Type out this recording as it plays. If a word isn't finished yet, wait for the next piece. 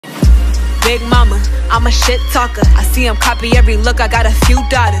big mama, I'm a shit talker. I see him copy every look, I got a few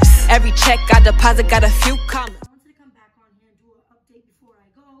daughters. Every check I deposit got a few commas. I wanted to come back on here and do an update before I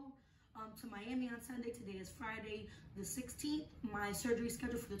go to Miami on Sunday. Today is Friday the 16th. My surgery is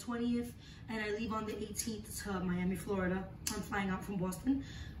scheduled for the 20th, and I leave on the 18th to Miami, Florida. I'm flying out from Boston.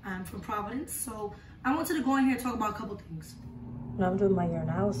 I'm from Providence. So I wanted to go in here and talk about a couple things. I'm doing my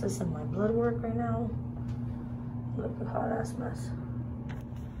urinalysis and my blood work right now. Look at hot ass mess.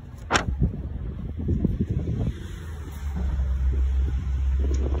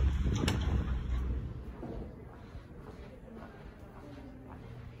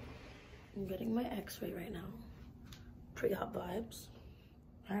 I'm getting my x-ray right now. Pretty hot vibes.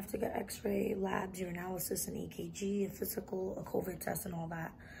 I have to get x-ray, labs, urinalysis, and EKG, a physical, a COVID test, and all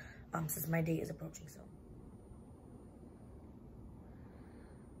that, since my date is approaching soon.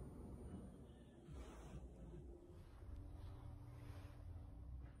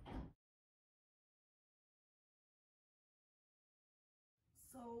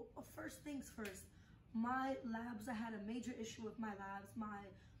 So first things first, my labs, I had a major issue with my labs.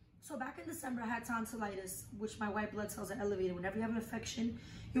 So back in December, I had tonsillitis, which my white blood cells are elevated. Whenever you have an infection,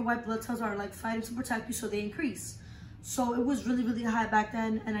 your white blood cells are like fighting to protect you, so they increase. So it was really, really high back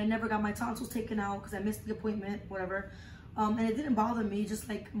then, and I never got my tonsils taken out because I missed the appointment, whatever. And it didn't bother me, just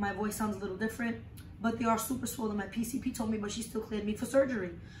like my voice sounds a little different, but they are super swollen. My PCP told me, but she still cleared me for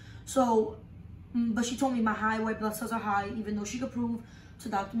surgery. So, but she told me my high white blood cells are high, even though she could prove to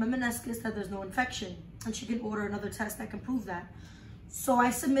Dr. Mameniskis that there's no infection, and she can order another test that can prove that. So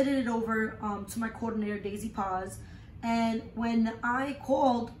I submitted it over to my coordinator, Daisy Paz, and when I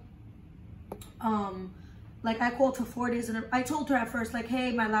called, I called for 4 days, and I told her at first, like,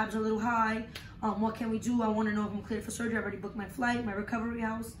 hey, my labs are a little high, what can we do? I want to know if I'm cleared for surgery. I already booked my flight, my recovery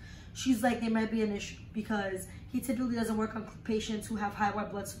house. She's like, there might be an issue because he typically doesn't work on patients who have high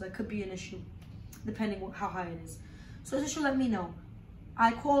white blood, so that could be an issue, depending on how high it is. So she let me know.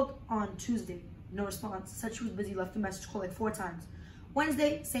 I called on Tuesday, no response. Said she was busy, left a message, called like 4 times.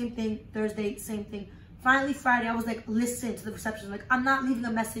 Wednesday, same thing. Thursday, same thing. Finally, Friday, I was like, listen to the reception. Like, I'm not leaving a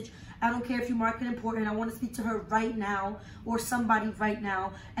message. I don't care if you mark it important. I want to speak to her right now or somebody right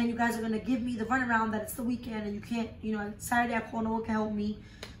now. And you guys are going to give me the runaround that it's the weekend and you can't, Saturday I call, no one can help me.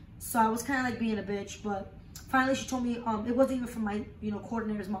 So I was kind of like being a bitch, but finally she told me it wasn't even from my,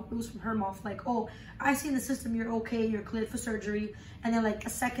 coordinator's mouth. It was from her mouth. Like, oh, I see in the system you're okay. You're cleared for surgery. And then like a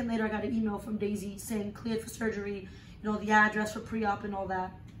second later, I got an email from Daisy saying cleared for surgery, the address for pre-op and all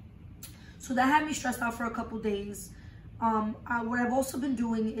that. So that had me stressed out for a couple days. What I've also been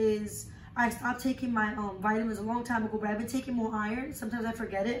doing is I stopped taking my vitamins a long time ago, but I've been taking more iron. Sometimes I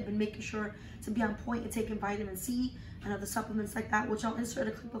forget it. I've been making sure to be on point and taking vitamin C and other supplements like that, which I'll insert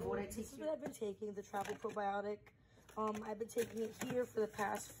a clip of what I take. This is what I've been taking, the travel probiotic. I've been taking it here for the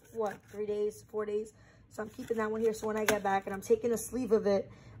past, 3 days, 4 days. So I'm keeping that one here. So when I get back, and I'm taking a sleeve of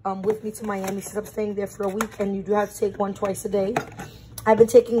it with me to Miami, since I'm staying there for a week, and you do have to take one twice a day. I've been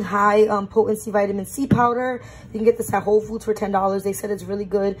taking high potency vitamin C powder. You can get this at Whole Foods for $10. They said it's really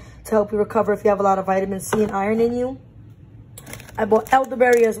good to help you recover if you have a lot of vitamin C and iron in you. I bought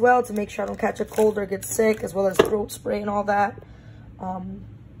elderberry as well to make sure I don't catch a cold or get sick, as well as throat spray and all that.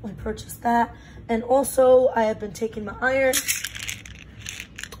 I purchased that. And also, I have been taking my iron.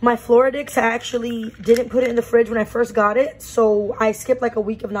 My Floridix, I actually didn't put it in the fridge when I first got it. So I skipped like a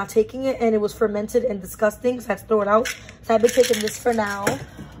week of not taking it, and it was fermented and disgusting. So I had to throw it out. So I've been taking this for now.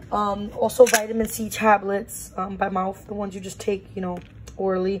 Also vitamin C tablets by mouth. The ones you just take,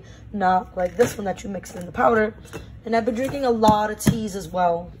 orally. Not like this one that you mix in the powder. And I've been drinking a lot of teas as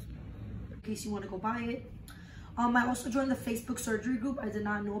well, in case you want to go buy it. I also joined the Facebook surgery group. I did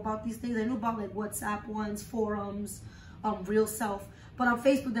not know about these things. I knew about like WhatsApp ones, forums, Real Self. But on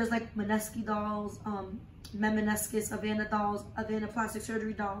Facebook, there's like Mameniskis Dolls, Mameniskis, Avana plastic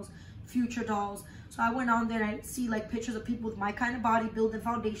surgery dolls, future dolls. So I went on there and I see like pictures of people with my kind of body, building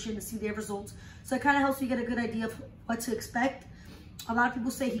foundation to see their results. So it kind of helps you get a good idea of what to expect. A lot of people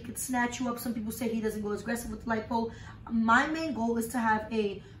say he could snatch you up. Some people say he doesn't go as aggressive with the lipo. My main goal is to have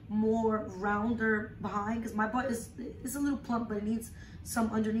a more rounder behind, because my butt is a little plump, but it needs some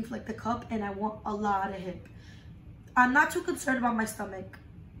underneath like the cup, and I want a lot of hip. I'm not too concerned about my stomach.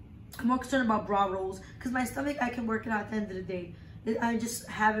 I'm more concerned about bra rolls, because my stomach, I can work it out at the end of the day. I just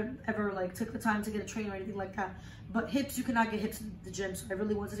haven't ever like took the time to get a trainer or anything like that. But hips, you cannot get hips in the gym, so I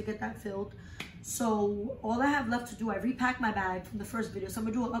really wanted to get that filled. So all I have left to do, I repacked my bag from the first video. So I'm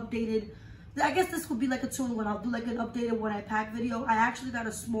gonna do an updated, I guess this would be like a 2-in-1. I'll do like an updated what I pack video. I actually got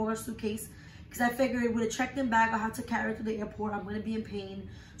a smaller suitcase because I figured with a checked-in bag, I had to carry it to the airport. I'm gonna be in pain,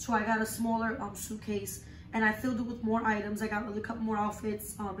 so I got a smaller suitcase. and I filled it with more items. I got a couple more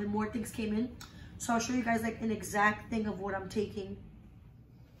outfits, and more things came in. So I'll show you guys like an exact thing of what I'm taking.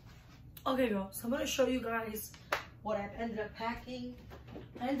 Okay, girls, so I'm gonna show you guys what I've ended up packing.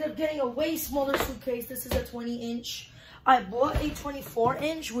 I ended up getting a way smaller suitcase. This is a 20-inch. I bought a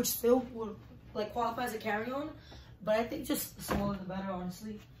 24-inch, which still would like qualify as a carry-on, but I think just the smaller the better,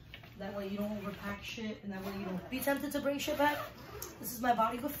 honestly. That way you don't overpack shit, and that way you don't be tempted to bring shit back. This is my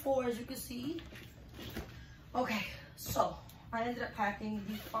body before, as you can see. Okay, so I ended up packing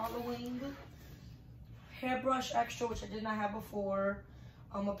the following: hairbrush extra, which I did not have before,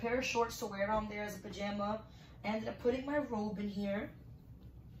 a pair of shorts to wear on there as a pajama. I ended up putting my robe in here.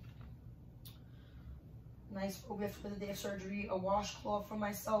 Nice robe for the day of surgery, a washcloth for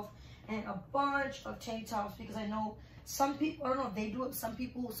myself, and a bunch of tank tops, because I know some people, I don't know if they do it, some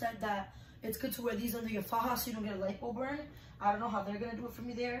people said that it's good to wear these under your faja so you don't get a lipo burn. I don't know how they're gonna do it for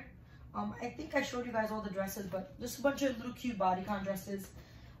me there. I think I showed you guys all the dresses, but just a bunch of little cute bodycon dresses,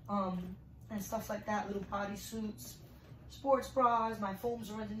 and stuff like that, little bodysuits, sports bras, my foams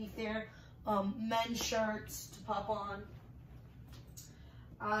are underneath there, men's shirts to pop on.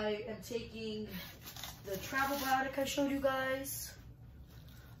 I am taking the travel biotic I showed you guys.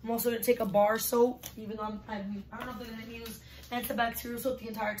 I'm also gonna take a bar soap, even though I don't know if they're gonna use antibacterial soap the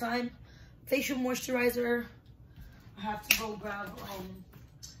entire time. Facial moisturizer. I have to go grab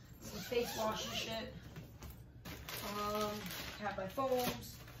some face wash and shit. I have my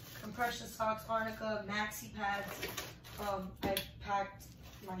foams, compression socks, arnica, maxi pads. I packed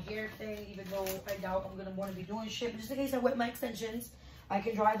my hair thing, even though I doubt I'm gonna want to be doing shit, but just in case I wet my extensions, I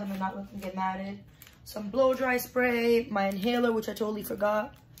can dry them and not let them get matted. Some blow dry spray, my inhaler, which I totally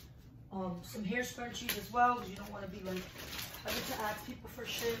forgot. Some hair scrunchies as well, because you don't want to be like having to ask people for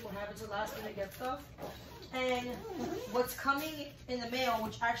shit or having to last minute get stuff. And what's coming in the mail,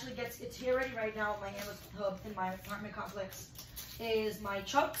 which actually it's here already right now in my Amazon hub in my apartment complex, is my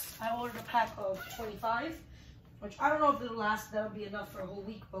Chucks. I ordered a pack of 25, which I don't know if it'll last. That'll be enough for a whole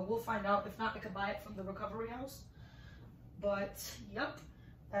week, but we'll find out. If not, I could buy it from the recovery house. But yep,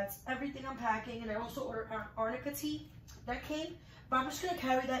 that's everything I'm packing. And I also ordered arnica tea that came, but I'm just gonna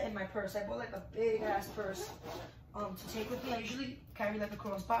carry that in my purse. I bought like a big ass purse to take with me. I usually carry like a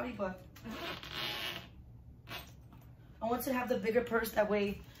crossbody, but I want to have the bigger purse. That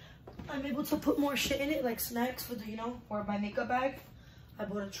way I'm able to put more shit in it, like snacks for the, you know, or my makeup bag. I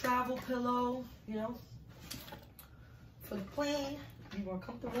bought a travel pillow, you know, for the plane, be more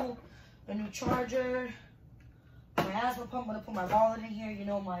comfortable. A new charger, my asthma pump. I'm gonna put my wallet in here, you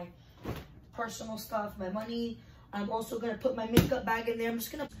know, my personal stuff, my money. I'm also gonna put my makeup bag in there. I'm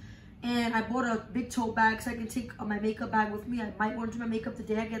just gonna, and I bought a big tote bag so I can take my makeup bag with me. I might want to do my makeup the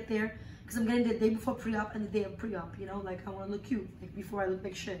day I get there, because I'm getting the day before pre-op and the day of pre-op, you know, like I want to look cute, like before I look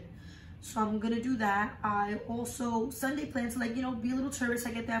like shit. So I'm gonna do that. I also Sunday plan to, like, you know, be a little tourist.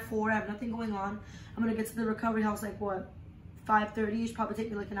 I get there at 4. I have nothing going on. I'm gonna get to the recovery house like what, 5:30ish. Probably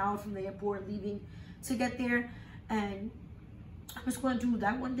take me like an hour from the airport leaving to get there. And I'm just gonna do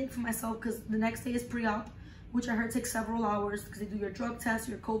that one day for myself, because the next day is pre-op, which I heard takes several hours, because they do your drug test,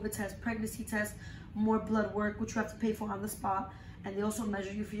 your COVID test, pregnancy test, more blood work, which you have to pay for on the spot. And they also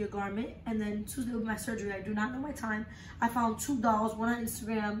measure you for your garment. And then Tuesday will be my surgery. I do not know my time. I found 2 dolls, one on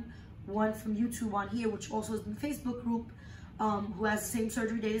Instagram, one from YouTube on here, which also is in the Facebook group, who has the same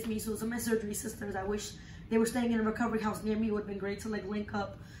surgery date as me. So those are my surgery sisters. I wish they were staying in a recovery house near me. It would have been great to like link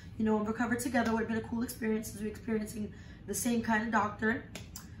up, you know, and recover together. Would have been a cool experience, since we're experiencing the same kind of doctor.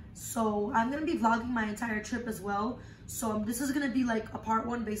 So I'm gonna be vlogging my entire trip as well. So this is gonna be like a part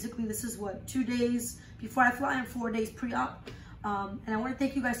 1. Basically, this is what, 2 days before I fly and 4 days pre-op. And I want to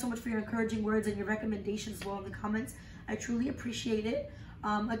thank you guys so much for your encouraging words and your recommendations as well in the comments. I truly appreciate it.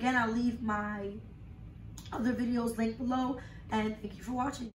 Again, I'll leave my other videos linked below, and thank you for watching.